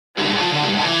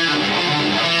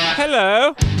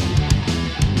hello.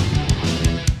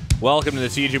 Welcome to the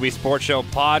CJB Sports Show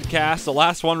podcast, the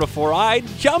last one before I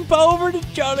jump over to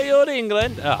Jollywood,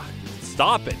 England.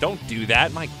 Stop it. Don't do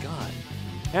that. My God.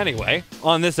 Anyway,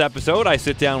 on this episode, I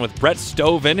sit down with Brett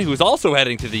Stoven, who's also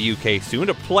heading to the UK soon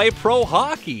to play pro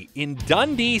hockey in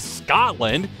Dundee,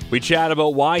 Scotland. We chat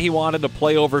about why he wanted to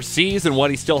play overseas and what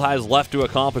he still has left to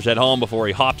accomplish at home before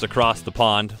he hops across the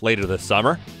pond later this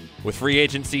summer. With free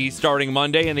agency starting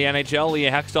Monday in the NHL,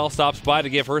 Leah Hextall stops by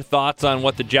to give her thoughts on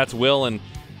what the Jets will and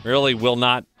really will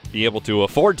not be able to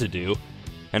afford to do.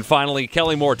 And finally,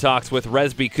 Kelly Moore talks with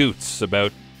Resby Coots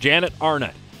about Janet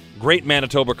Arnott, great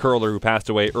Manitoba curler who passed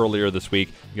away earlier this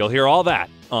week. You'll hear all that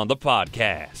on the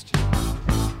podcast.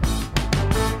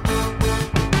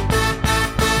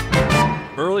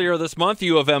 Earlier this month,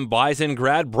 U of M Bison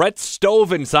grad Brett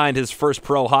Stoven signed his first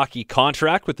pro hockey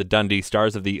contract with the Dundee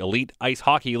Stars of the Elite Ice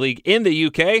Hockey League in the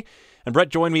UK. And Brett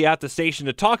joined me at the station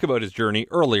to talk about his journey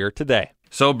earlier today.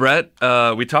 So, Brett,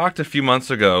 we talked a few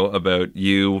months ago about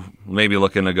you maybe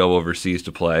looking to go overseas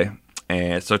to play.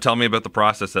 And so tell me about the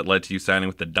process that led to you signing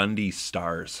with the Dundee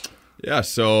Stars. Yeah,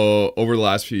 so over the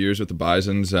last few years with the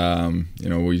Bisons,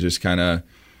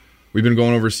 we've been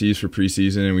going overseas for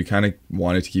preseason, and we kind of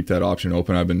wanted to keep that option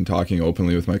open. I've been talking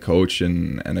openly with my coach,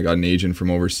 and I got an agent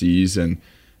from overseas, and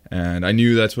I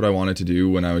knew that's what I wanted to do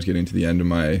when I was getting to the end of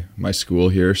my school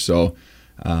here. So,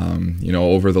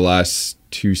 over the last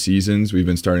 2 seasons, we've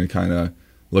been starting to kind of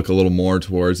look a little more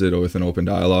towards it with an open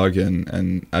dialogue.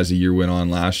 And as the year went on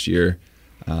last year,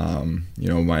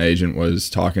 my agent was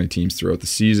talking to teams throughout the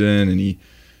season, and he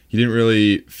didn't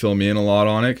really fill me in a lot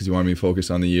on it because he wanted me to focus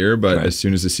on the year. But As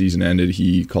soon as the season ended,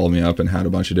 he called me up and had a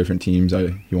bunch of different teams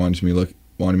he wanted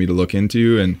me to look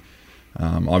into. And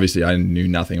obviously, I knew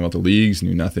nothing about the leagues,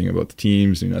 knew nothing about the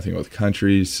teams, knew nothing about the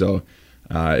countries. So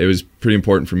it was pretty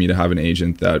important for me to have an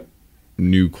agent that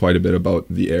knew quite a bit about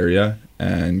the area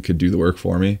and could do the work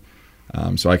for me.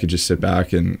 So I could just sit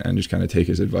back and just kind of take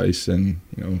his advice. And,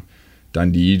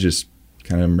 Dundee just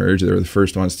kind of emerged. They were the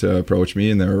first ones to approach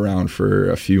me, and they were around for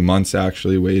a few months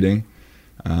actually waiting.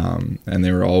 And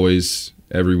they were always,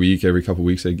 every week, every couple of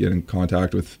weeks, I'd get in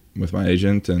contact with my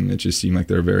agent, and it just seemed like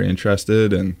they were very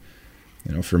interested. And,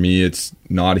 for me, it's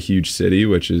not a huge city,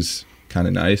 which is kind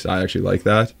of nice. I actually like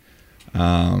that.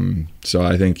 So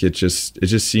I think it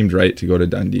just seemed right to go to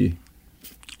Dundee.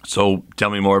 So tell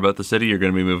me more about the city you're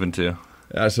going to be moving to.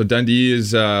 So Dundee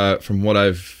is, from what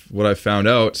I've found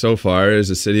out so far, is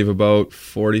a city of about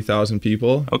 40,000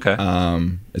 people. Okay.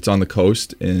 It's on the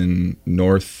coast in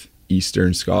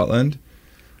northeastern Scotland.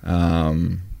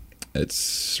 It's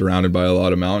surrounded by a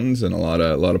lot of mountains and a lot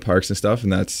of parks and stuff.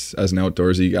 And that's, as an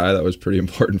outdoorsy guy, that was pretty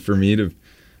important for me to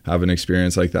have an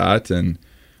experience like that. And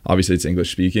obviously, it's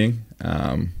English speaking.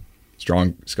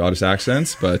 Strong Scottish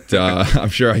accents, but I'm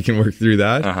sure I can work through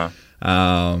that.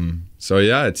 Uh-huh. So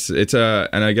yeah,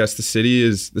 and I guess the city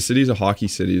is a hockey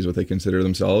city is what they consider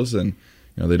themselves, and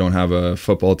they don't have a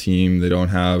football team, they don't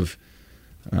have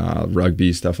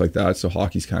rugby, stuff like that. So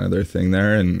hockey's kind of their thing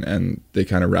there, and they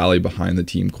kind of rally behind the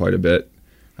team quite a bit.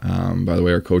 By the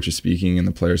way, our coach is speaking, and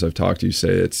the players I've talked to say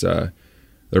it's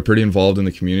they're pretty involved in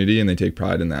the community, and they take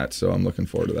pride in that. So I'm looking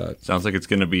forward to that. Sounds like it's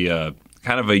going to be a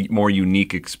kind of a more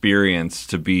unique experience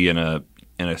to be in a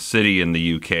city in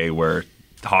the UK where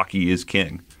hockey is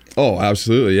king. Oh,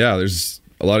 absolutely. Yeah. There's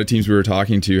a lot of teams we were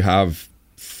talking to have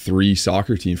 3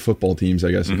 football teams,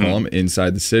 I guess you call them,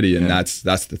 inside the city. And that's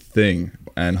the thing.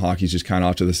 And hockey's just kind of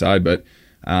off to the side. But,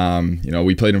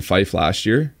 we played in Fife last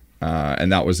year,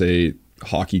 and that was a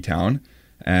hockey town.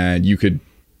 And you could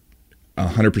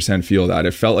 100% feel that.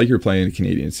 It felt like you were playing in a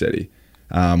Canadian city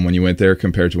when you went there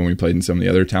compared to when we played in some of the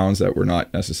other towns that were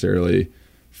not necessarily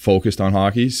focused on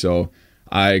hockey. So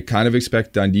I kind of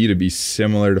expect Dundee to be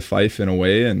similar to Fife in a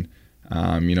way, and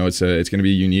it's going to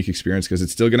be a unique experience because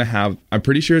it's still going to have. I'm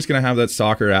pretty sure it's going to have that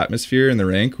soccer atmosphere in the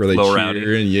rink where they cheer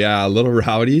rowdy. And a little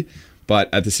rowdy,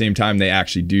 but at the same time they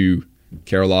actually do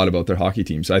care a lot about their hockey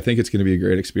team. So I think it's going to be a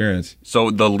great experience. So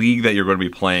the league that you're going to be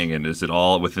playing in, is it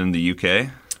all within the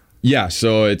UK? Yeah,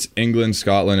 so it's England,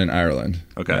 Scotland, and Ireland.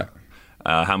 Okay.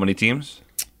 Yeah. How many teams?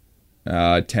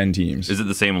 10 teams. Is it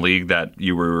the same league that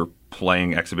you were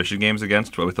playing exhibition games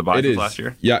against with the Bisons last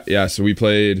year? Yeah. So we've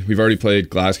already played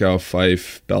Glasgow,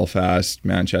 Fife, Belfast,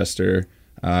 Manchester,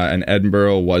 and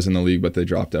Edinburgh was in the league, but they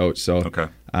dropped out. So, okay.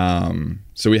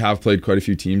 So we have played quite a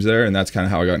few teams there, and that's kind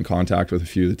of how I got in contact with a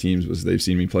few of the teams. Was they've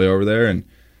seen me play over there, and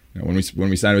when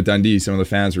we signed with Dundee, some of the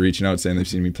fans were reaching out saying they've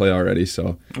seen me play already.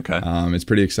 So, okay. It's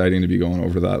pretty exciting to be going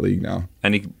over that league now.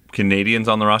 Any Canadians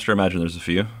on the roster? I imagine there's a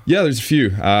few. Yeah, there's a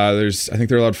few. I think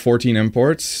they're allowed 14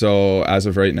 imports. So as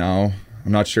of right now,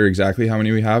 I'm not sure exactly how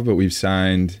many we have, but we've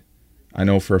signed I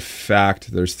know for a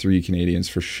fact there's 3 Canadians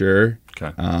for sure.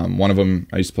 Okay. One of them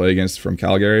I used to play against from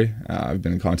Calgary. I've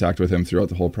been in contact with him throughout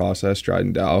the whole process,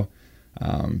 Dryden Dow.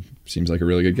 Seems like a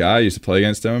really good guy. I used to play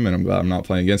against him, and I'm glad I'm not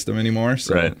playing against him anymore.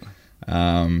 So, Right.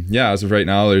 As of right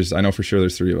now, I know for sure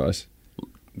there's 3 of us.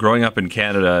 Growing up in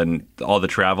Canada and all the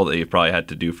travel that you've probably had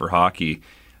to do for hockey,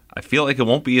 I feel like it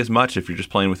won't be as much if you're just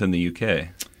playing within the UK.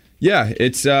 Yeah,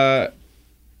 it's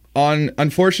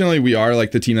unfortunately we are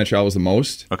like the team that travels the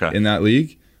most in that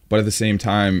league, but at the same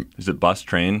time, Is it bus,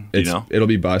 train? Do you know? it'll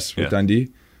be bus with Dundee,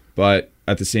 but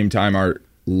at the same time, our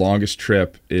longest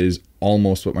trip is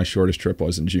almost what my shortest trip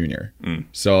was in junior.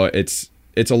 So it's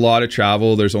a lot of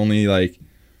travel. There's only like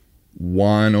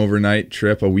one overnight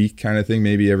trip a week kind of thing.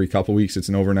 Maybe every couple weeks it's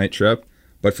an overnight trip.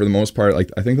 But for the most part, like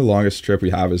I think the longest trip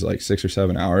we have is like 6 or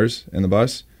 7 hours in the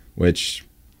bus, which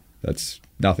that's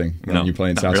nothing when you play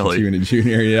in Saskatoon in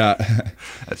junior. Yeah.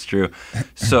 That's true.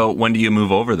 So when do you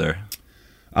move over there?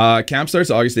 Camp starts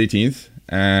August 18th,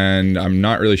 and I'm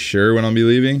not really sure when I'll be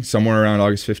leaving. Somewhere around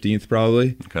August 15th,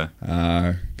 probably. Okay.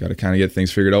 Got to kind of get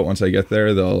things figured out once I get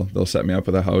there. They'll set me up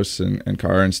with a house and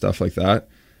car and stuff like that.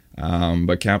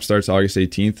 But camp starts August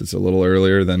 18th. It's a little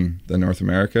earlier than North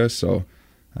America, so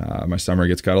my summer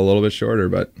gets cut a little bit shorter,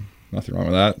 but nothing wrong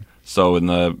with that. So in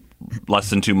the less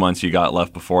than 2 months you got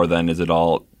left before then, is it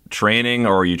all training,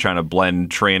 or are you trying to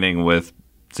blend training with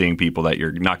seeing people that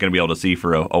you're not going to be able to see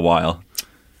for a while?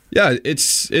 Yeah,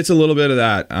 it's a little bit of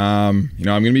that. I'm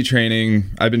going to be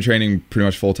training. I've been training pretty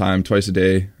much full time, twice a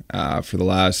day for the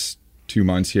last 2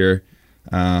 months here.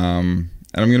 And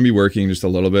I'm going to be working just a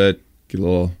little bit, get a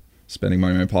little spending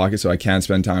money in my pocket so I can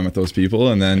spend time with those people.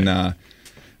 And then,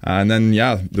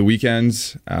 the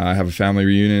weekends, I have a family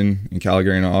reunion in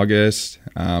Calgary in August.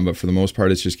 But for the most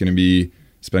part, it's just going to be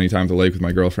spending time at the lake with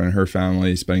my girlfriend and her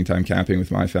family, spending time camping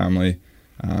with my family.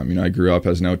 I grew up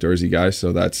as an outdoorsy guy,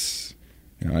 so that's,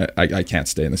 I can't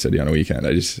stay in the city on a weekend.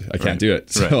 I can't do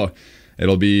it. So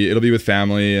it'll be with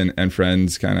family and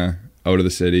friends, kind of out of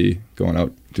the city, going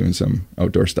out, doing some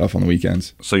outdoor stuff on the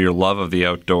weekends. So your love of the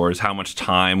outdoors, how much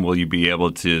time will you be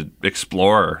able to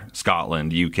explore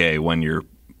Scotland, UK, when you're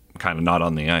kind of not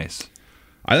on the ice?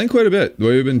 I think quite a bit. The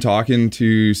way we've been talking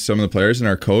to some of the players and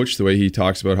our coach, the way he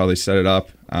talks about how they set it up,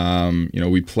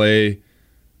 we play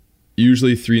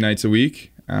usually 3 nights a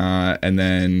week, and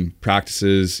then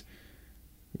practices.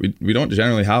 We don't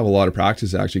generally have a lot of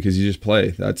practice actually, because you just play.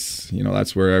 That's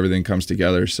where everything comes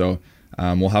together. So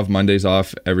we'll have Mondays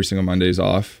off. Every single Monday's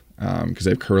off because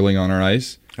they have curling on our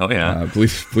ice. Oh yeah.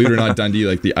 Believe it or not, Dundee,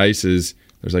 like the ice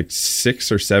there's like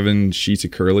 6 or 7 sheets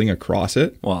of curling across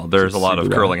it. Well, there's a lot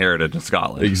of curling heritage in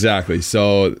Scotland. Exactly.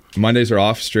 So Mondays are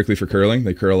off strictly for curling.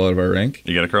 They curl out of our rink.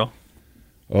 You get a curl?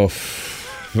 Oh,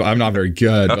 I'm not very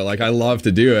good, but like I love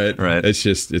to do it. Right.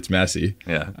 It's messy.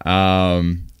 Yeah.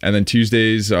 And then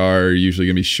Tuesdays are usually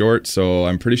going to be short. So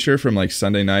I'm pretty sure from like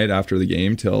Sunday night after the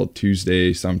game till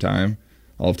Tuesday sometime,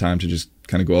 I'll have time to just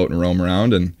kind of go out and roam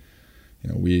around. And,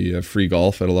 we have free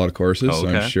golf at a lot of courses. Oh,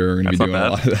 okay. So I'm sure we're going to be doing a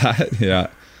lot of that. Yeah.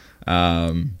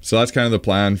 So that's kind of the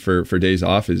plan for days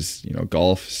off is,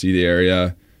 golf, see the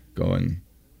area, go and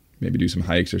maybe do some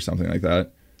hikes or something like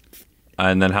that.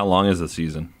 And then how long is the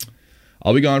season?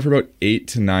 I'll be gone for about 8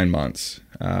 to 9 months,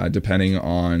 depending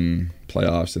on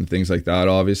playoffs and things like that,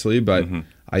 obviously. But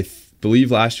I believe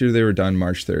last year they were done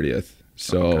March 30th.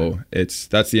 So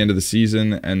that's the end of the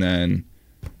season, and then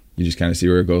you just kind of see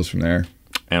where it goes from there.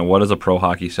 And what is a pro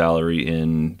hockey salary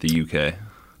in the UK?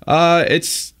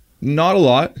 It's not a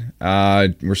lot.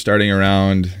 We're starting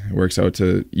around, it works out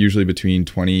to usually between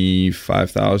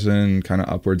 25,000, kind of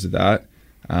upwards of that.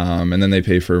 And then they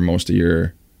pay for most of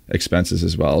your expenses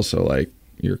as well. So like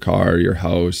your car, your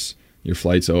house, your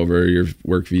flights over, your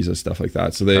work visa, stuff like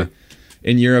that. So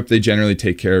in Europe, they generally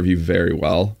take care of you very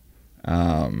well.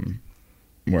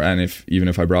 Even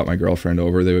if I brought my girlfriend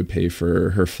over, they would pay for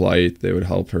her flight. They would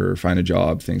help her find a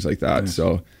job, things like that. Nice.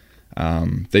 So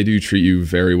they do treat you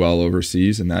very well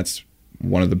overseas. And that's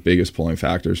one of the biggest pulling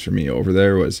factors for me over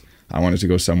there was I wanted to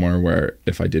go somewhere where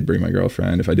if I did bring my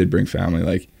girlfriend, if I did bring family,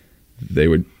 like they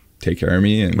would take care of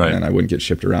me and I wouldn't get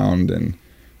shipped around and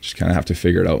just kind of have to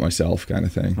figure it out myself kind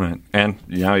of thing. Right. And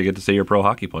now you get to say you're a pro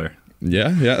hockey player.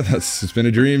 Yeah. It's been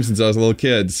a dream since I was a little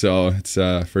kid. So it's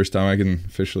first time I can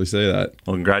officially say that.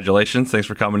 Well, congratulations. Thanks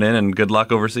for coming in and good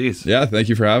luck overseas. Yeah. Thank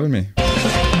you for having me.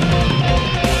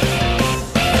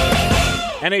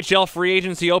 NHL free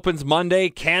agency opens Monday,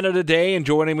 Canada Day, and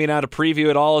joining me now to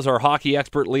preview it all is our hockey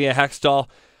expert, Leah Hextall.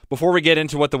 Before we get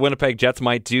into what the Winnipeg Jets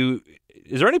might do,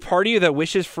 is there any part of you that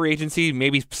wishes free agency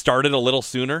maybe started a little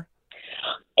sooner?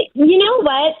 You know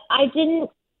what? I didn't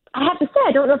I have to say,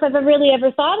 I don't know if I've really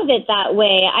ever thought of it that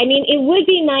way. I mean, it would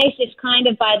be nice if kind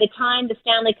of by the time the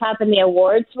Stanley Cup and the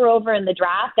awards were over and the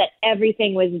draft that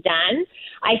everything was done.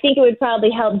 I think it would probably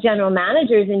help general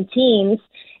managers and teams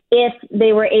if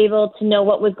they were able to know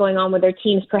what was going on with their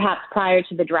teams perhaps prior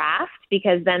to the draft,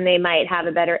 because then they might have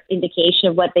a better indication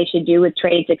of what they should do with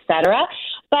trades, etc.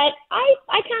 But I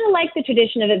kind of like the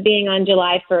tradition of it being on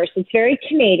July 1st. It's very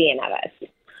Canadian of us.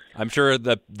 I'm sure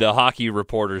the hockey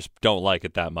reporters don't like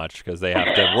it that much because they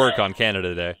have to work on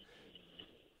Canada Day.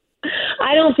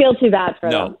 I don't feel too bad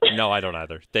for them. No, I don't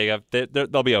either.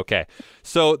 They'll be okay.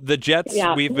 So the Jets,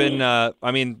 we've been.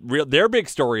 Their big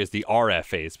story is the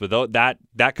RFAs, but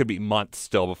that could be months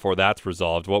still before that's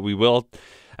resolved. What we will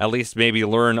at least maybe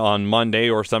learn on Monday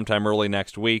or sometime early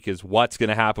next week is what's going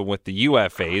to happen with the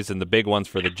UFAs, and the big ones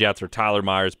for the Jets are Tyler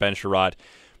Myers, Ben Sherratt,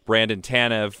 Brandon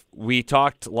Tanev. We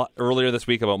talked earlier this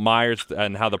week about Myers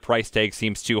and how the price tag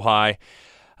seems too high.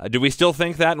 Do we still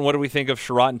think that, and what do we think of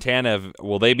Sherratt and Tanev?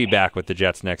 Will they be back with the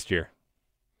Jets next year?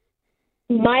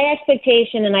 My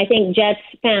expectation, and I think Jets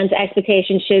fans'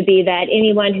 expectation should be that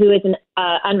anyone who is an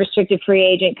unrestricted free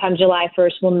agent come July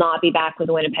 1st will not be back with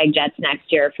the Winnipeg Jets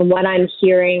next year. From what I'm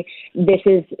hearing, this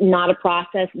is not a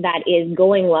process that is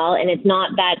going well, and it's not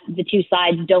that the two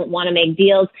sides don't want to make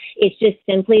deals. It's just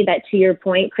simply that, to your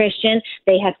point, Christian,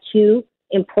 they have two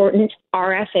important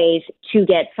RFAs to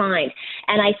get signed.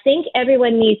 And I think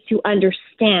everyone needs to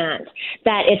understand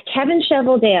that if Kevin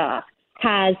Cheveldayoff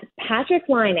has Patrik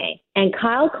Laine and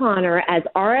Kyle Connor as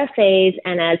RFAs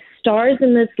and as stars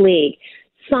in this league,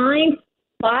 signed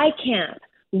by camp,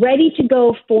 ready to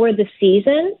go for the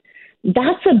season,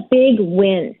 that's a big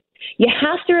win. You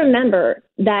have to remember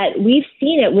that we've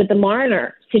seen it with the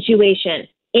Marner situation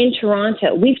in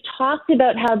Toronto. We've talked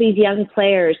about how these young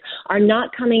players are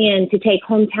not coming in to take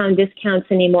hometown discounts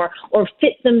anymore or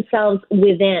fit themselves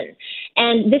within.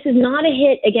 And this is not a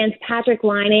hit against Patrik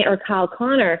Laine or Kyle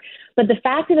Connor, but the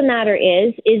fact of the matter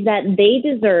is that they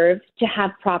deserve to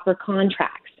have proper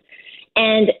contracts.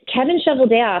 And Kevin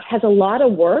Cheveldayoff has a lot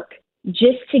of work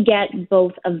just to get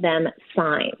both of them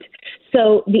signed.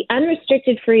 So the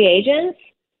unrestricted free agents,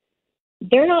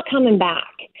 they're not coming back.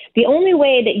 The only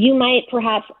way that you might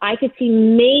perhaps, I could see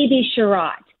maybe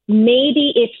Sherratt,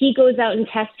 maybe if he goes out and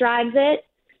test drives it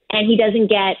and he doesn't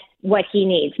get what he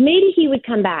needs, maybe he would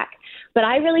come back. But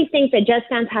I really think that Jets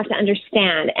fans have to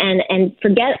understand and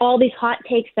forget all these hot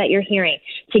takes that you're hearing.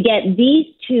 To get these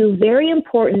two very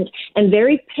important and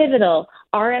very pivotal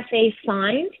RFAs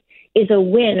signed is a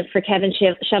win for Kevin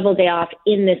Cheveldayoff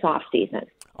in this offseason.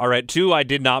 All right, two I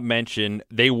did not mention.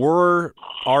 They were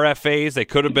RFAs. They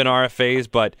could have been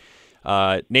RFAs, but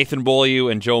Nathan Beaulieu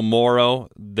and Joe Morrow,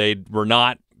 they were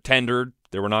not tendered.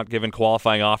 They were not given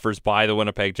qualifying offers by the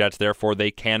Winnipeg Jets. Therefore,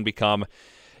 they can become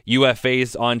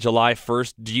UFAs on July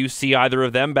 1st. Do you see either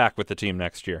of them back with the team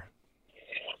next year?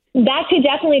 That could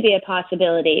definitely be a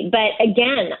possibility. But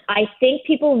again, I think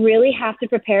people really have to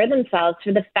prepare themselves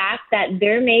for the fact that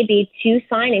there may be two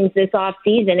signings this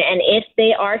offseason. And if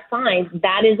they are signed,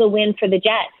 that is a win for the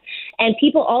Jets. And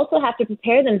people also have to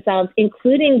prepare themselves,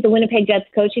 including the Winnipeg Jets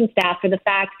coaching staff, for the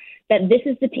fact that this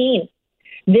is the team.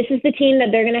 This is the team that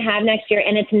they're going to have next year,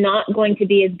 and it's not going to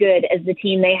be as good as the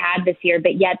team they had this year.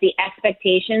 But yet the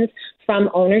expectations from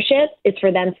ownership is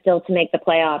for them still to make the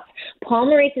playoffs. Paul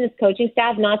Maurice and his coaching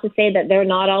staff, not to say that they're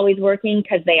not always working,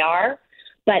 because they are,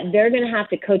 but they're going to have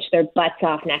to coach their butts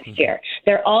off next year.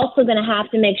 They're also going to have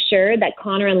to make sure that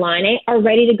Connor and Laine are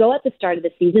ready to go at the start of the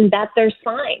season, that they're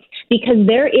signed, because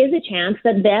there is a chance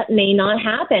that that may not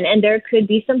happen, and there could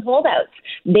be some holdouts.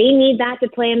 They need that to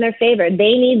play in their favor.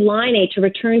 They need Laine to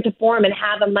return to form and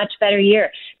have a much better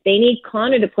year. They need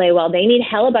Connor to play well. They need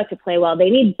Hellebuyck to play well. They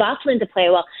need Byfuglien to play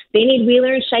well. They need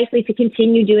Wheeler and Scheifele to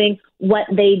continue doing what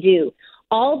they do.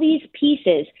 All these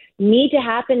pieces need to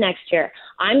happen next year.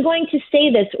 I'm going to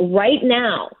say this right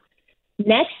now.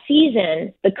 Next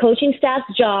season, the coaching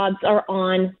staff's jobs are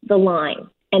on the line,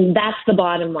 and that's the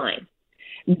bottom line.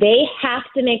 They have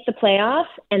to make the playoffs,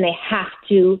 and they have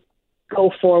to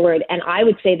go forward. And I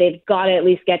would say they've got to at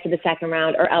least get to the second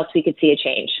round, or else we could see a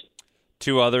change.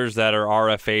 Two others that are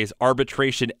RFAs,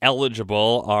 arbitration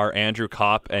eligible, are Andrew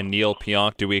Kopp and Neil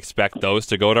Pionk. Do we expect those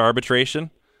to go to arbitration?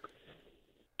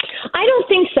 I don't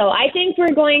think so. I think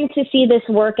we're going to see this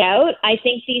work out. I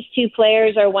think these two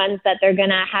players are ones that they're going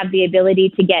to have the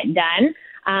ability to get done.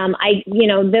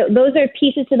 Those are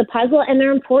pieces to the puzzle, and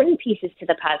they're important pieces to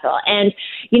the puzzle. And,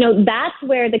 that's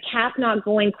where the cap not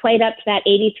going quite up to that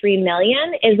 $83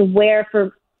 million is where,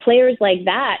 for players like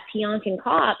that, Pionk and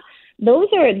Kopp, those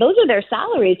are their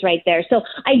salaries right there. So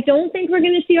I don't think we're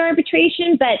going to see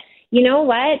arbitration, but you know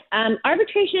what?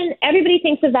 Arbitration, everybody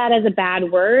thinks of that as a bad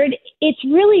word. It's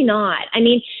really not. I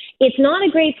mean, it's not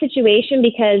a great situation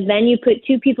because then you put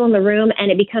two people in the room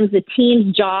and it becomes the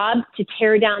team's job to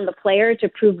tear down the player to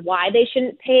prove why they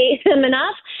shouldn't pay them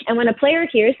enough. And when a player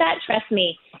hears that, trust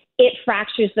me, it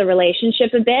fractures the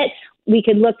relationship a bit. We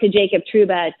could look to Jacob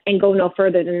Trouba and go no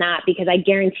further than that because I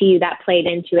guarantee you that played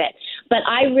into it. But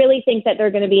I really think that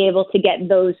they're going to be able to get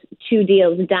those two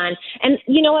deals done. And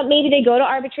you know what? Maybe they go to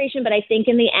arbitration, but I think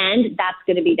in the end, that's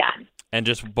going to be done. And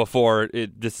just before,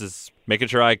 this is making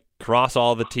sure I cross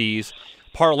all the T's.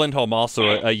 Par Lindholm,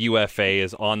 also a UFA,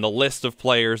 is on the list of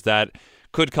players that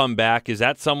could come back. Is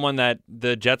that someone that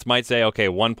the Jets might say, okay,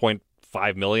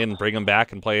 $1.5 million, bring him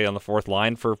back and play on the fourth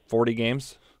line for 40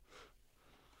 games?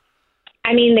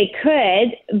 I mean, they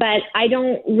could, but I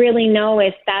don't really know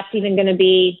if that's even going to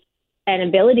be an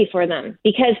ability for them.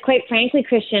 Because quite frankly,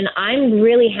 Christian, I'm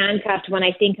really handcuffed when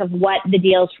I think of what the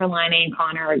deals for Laine and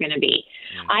Connor are going to be.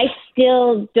 I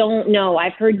still don't know.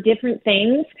 I've heard different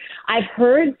things. I've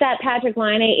heard that Patrick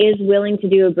Laine is willing to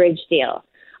do a bridge deal.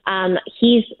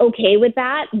 He's okay with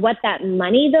that. What that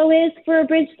money, though, is for a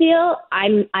bridge deal,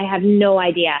 I have no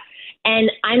idea.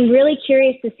 And I'm really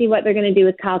curious to see what they're going to do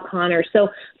with Kyle Connor. So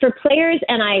for players,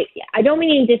 and I don't mean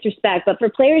any disrespect, but for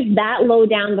players that low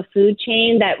down the food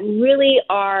chain that really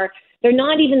are, they're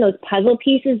not even those puzzle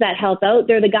pieces that help out.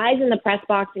 They're the guys in the press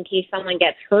box in case someone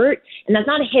gets hurt. And that's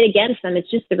not a hit against them.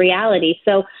 It's just the reality.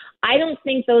 So I don't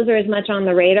think those are as much on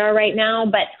the radar right now,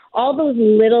 but all those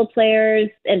little players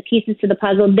and pieces to the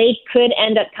puzzle, they could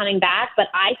end up coming back. But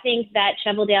I think that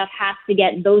Cheveldayoff has to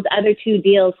get those other two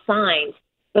deals signed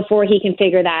before he can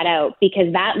figure that out, because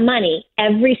that money,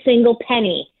 every single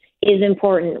penny, is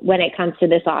important when it comes to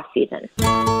this offseason.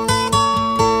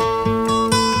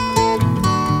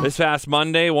 This past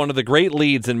Monday, one of the great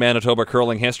leads in Manitoba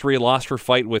curling history lost her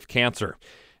fight with cancer.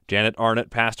 Janet Arnott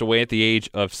passed away at the age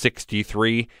of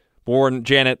 63. Born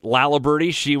Janet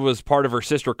Laliberty, she was part of her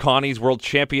sister Connie's World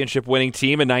Championship winning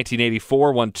team in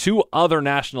 1984, won 2 other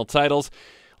national titles.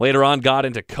 Later on, got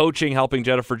into coaching, helping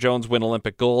Jennifer Jones win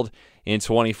Olympic gold in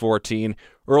 2014.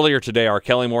 Earlier today, our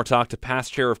Kelly Moore talked to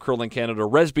past chair of Curling Canada,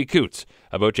 Resby Coots,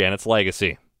 about Janet's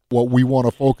legacy. What we want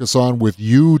to focus on with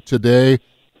you today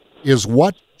is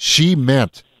what she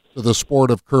meant to the sport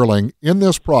of curling in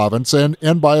this province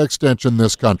and by extension,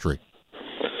 this country.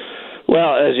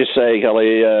 Well, as you say,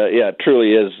 Kelly, it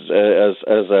truly is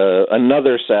as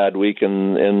another sad week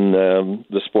in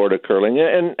the sport of curling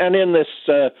and in this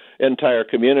entire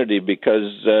community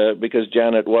because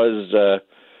Janet was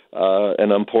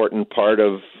an important part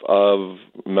of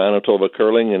Manitoba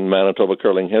curling and Manitoba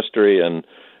curling history and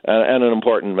an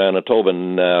important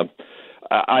Manitoban.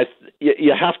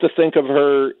 You have to think of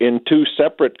her in 2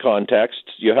 separate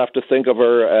contexts. You have to think of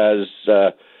her as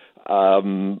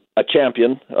a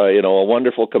champion, a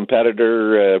wonderful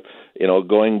competitor,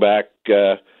 going back,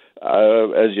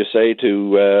 as you say,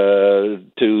 to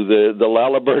the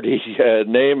Laliberty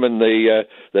name and the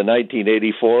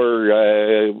 1984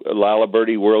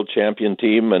 Laliberty World Champion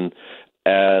team, and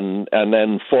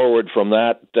then forward from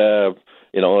that,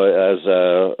 as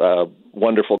a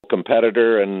wonderful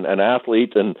competitor and an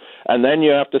athlete, and then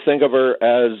you have to think of her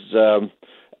as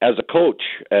a coach,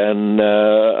 and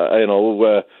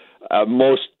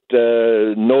most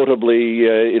notably,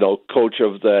 coach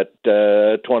of that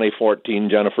 2014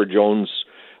 Jennifer Jones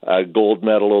gold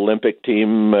medal Olympic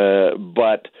team,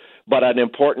 but an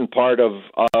important part of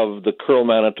the Curl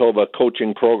Manitoba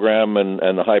coaching program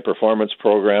and the high performance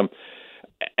program.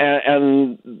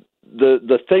 And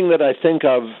the thing that I think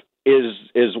of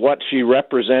is what she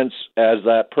represents as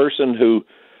that person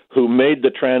who made the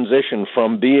transition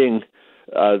from being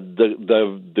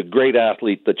the great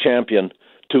athlete, the champion,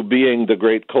 to being the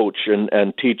great coach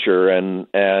and teacher and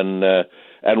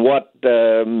what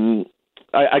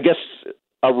I guess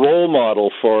a role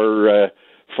model for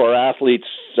athletes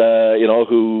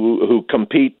who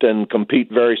compete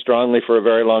very strongly for a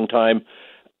very long time,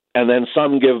 and then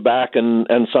some give back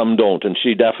and some don't, and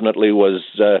she definitely was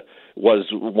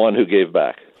one who gave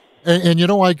back. And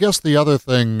I guess the other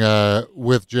thing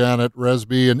with Janet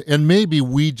Resby, and maybe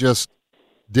we just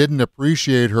didn't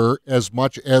appreciate her as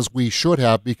much as we should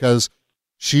have, because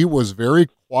she was very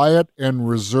quiet and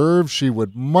reserved. She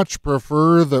would much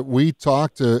prefer that we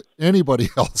talk to anybody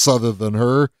else other than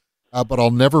her. But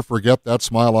I'll never forget that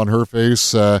smile on her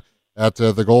face at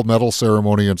the gold medal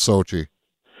ceremony in Sochi.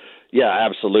 Yeah,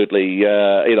 absolutely.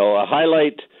 A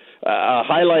highlight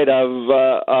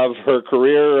of her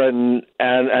career, and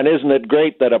isn't it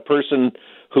great that a person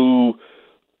who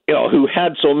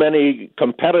had so many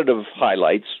competitive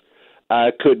highlights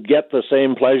could get the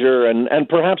same pleasure and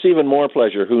perhaps even more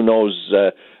pleasure, who knows,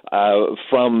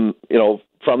 from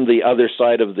the other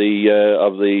side of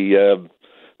the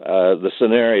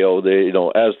scenario,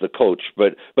 as the coach.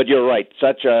 But you're right,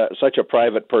 such a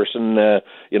private person, that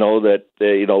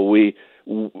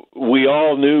we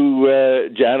all knew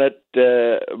Janet,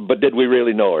 but did we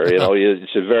really know her?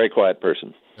 She's a very quiet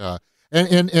person. Yeah,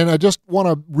 and I just want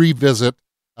to revisit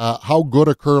how good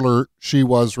a curler she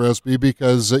was, Resby,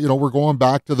 because we're going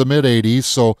back to the mid '80s,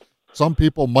 so some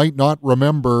people might not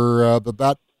remember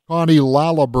that Connie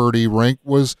Lalaberty rink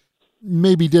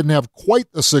maybe didn't have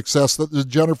quite the success that the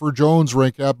Jennifer Jones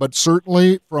rink had, but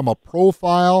certainly from a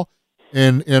profile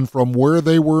and from where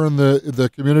they were in the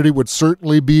community would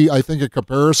certainly be, I think, a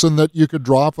comparison that you could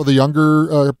draw for the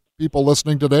younger people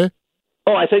listening today.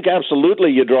 Oh, I think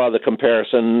absolutely you draw the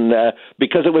comparison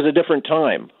because it was a different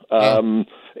time.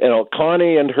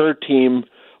 Connie and her team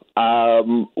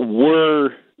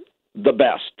were the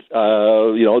best. They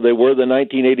were the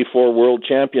 1984 world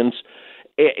champions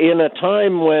in a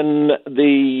time when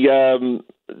the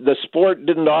sport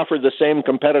didn't offer the same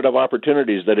competitive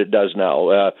opportunities that it does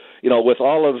now. With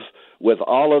all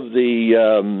of the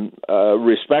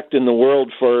respect in the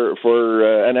world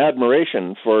for and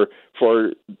admiration for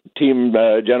Team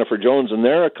Jennifer Jones and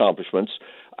their accomplishments,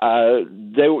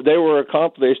 they were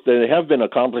accomplished. They have been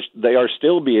accomplished. They are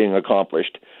still being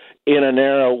accomplished in an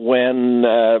era when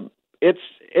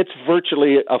it's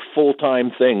virtually a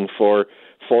full-time thing for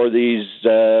these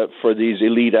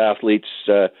elite athletes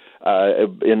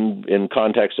in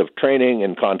context of training,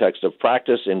 in context of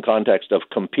practice, in context of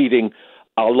competing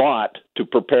a lot to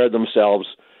prepare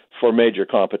themselves for major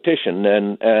competition.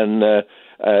 And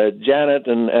Janet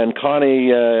and Connie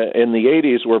in the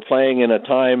 80s were playing in a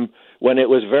time when it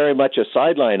was very much a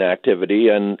sideline activity,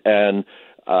 and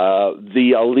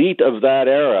the elite of that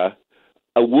era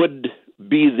would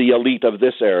be the elite of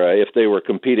this era if they were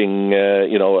competing,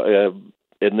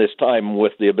 in this time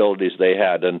with the abilities they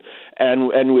had. And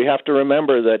we have to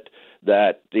remember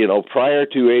that prior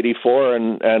to 84,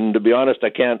 and to be honest, I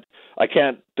can't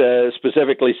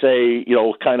specifically say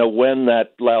kind of when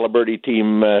that Lalaberty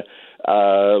team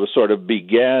sort of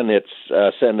began its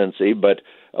ascendancy, but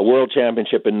a world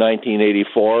championship in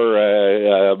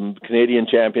 1984, Canadian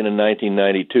champion in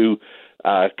 1992,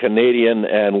 Canadian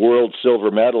and world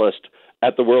silver medalist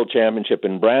at the World Championship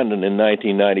in Brandon in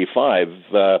 1995.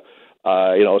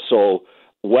 So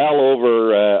well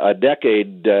over a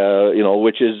decade,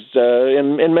 which is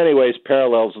in many ways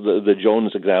parallels the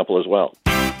Jones example as well.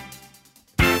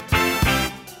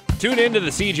 Tune in to the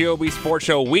CJOB Sports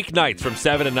Show weeknights from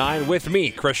 7 to 9 with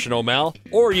me, Christian O'Mell,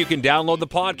 or you can download the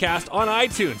podcast on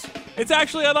iTunes. It's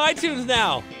actually on iTunes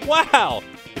now. Wow!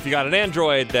 If you got an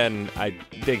Android, then I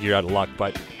think you're out of luck,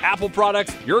 but Apple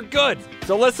products, you're good.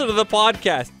 So listen to the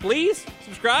podcast. Please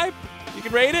subscribe. You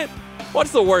can rate it.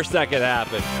 What's the worst that could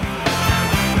happen?